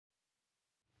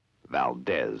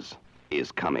Valdez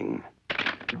is coming.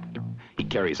 He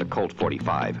carries a Colt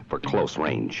 45 for close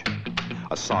range,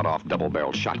 a sawed-off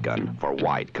double-barrel shotgun for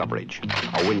wide coverage,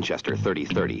 a Winchester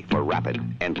 30-30 for rapid,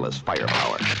 endless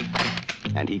firepower.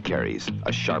 And he carries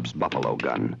a Sharps Buffalo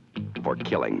gun for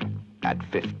killing at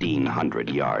 1,500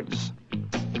 yards.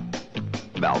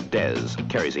 Valdez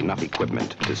carries enough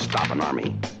equipment to stop an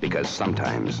army because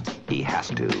sometimes he has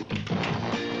to.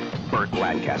 Burt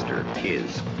Lancaster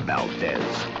is Valdez.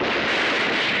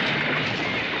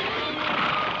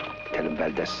 Tell him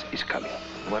Valdez is coming.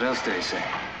 What else did he say?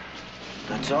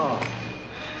 That's all.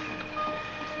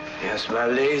 Yes,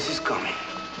 Valdez is coming.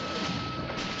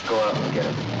 Go up and get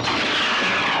him.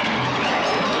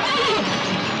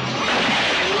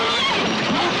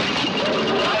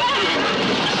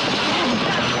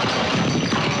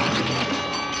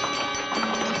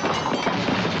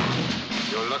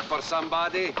 You look for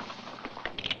somebody?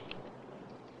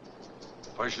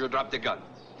 First you drop the gun.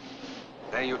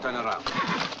 Then you turn around.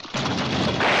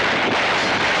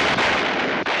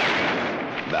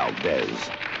 Valdez,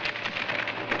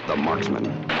 the marksman,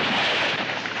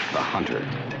 the hunter,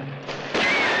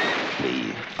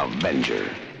 the avenger.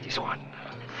 This one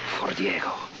for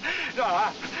Diego.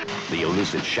 The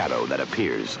elusive shadow that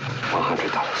appears,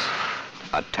 $100.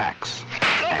 attacks,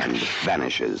 and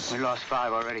vanishes. We lost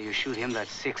 5 already. You shoot him,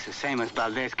 that's 6, the same as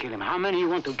Valdez killed him. How many you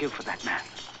want to give for that man?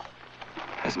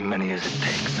 As many as it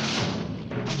takes.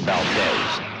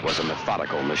 Valdez was a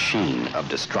methodical machine of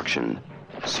destruction,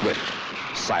 swift,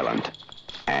 silent,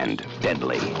 and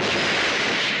deadly.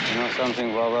 You know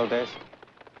something, Valdez?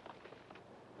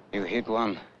 You hit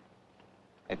one,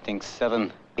 I think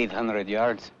 700, 800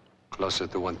 yards. Closer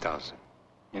to 1,000.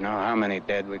 You know how many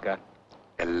dead we got?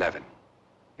 11.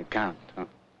 You count, huh?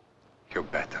 You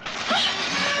better.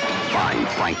 Find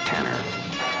Frank Tanner,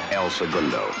 El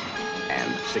Segundo,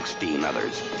 and 16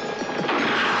 others.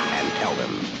 And tell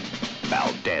them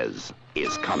Valdez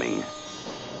is coming.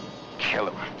 Kill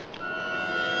him.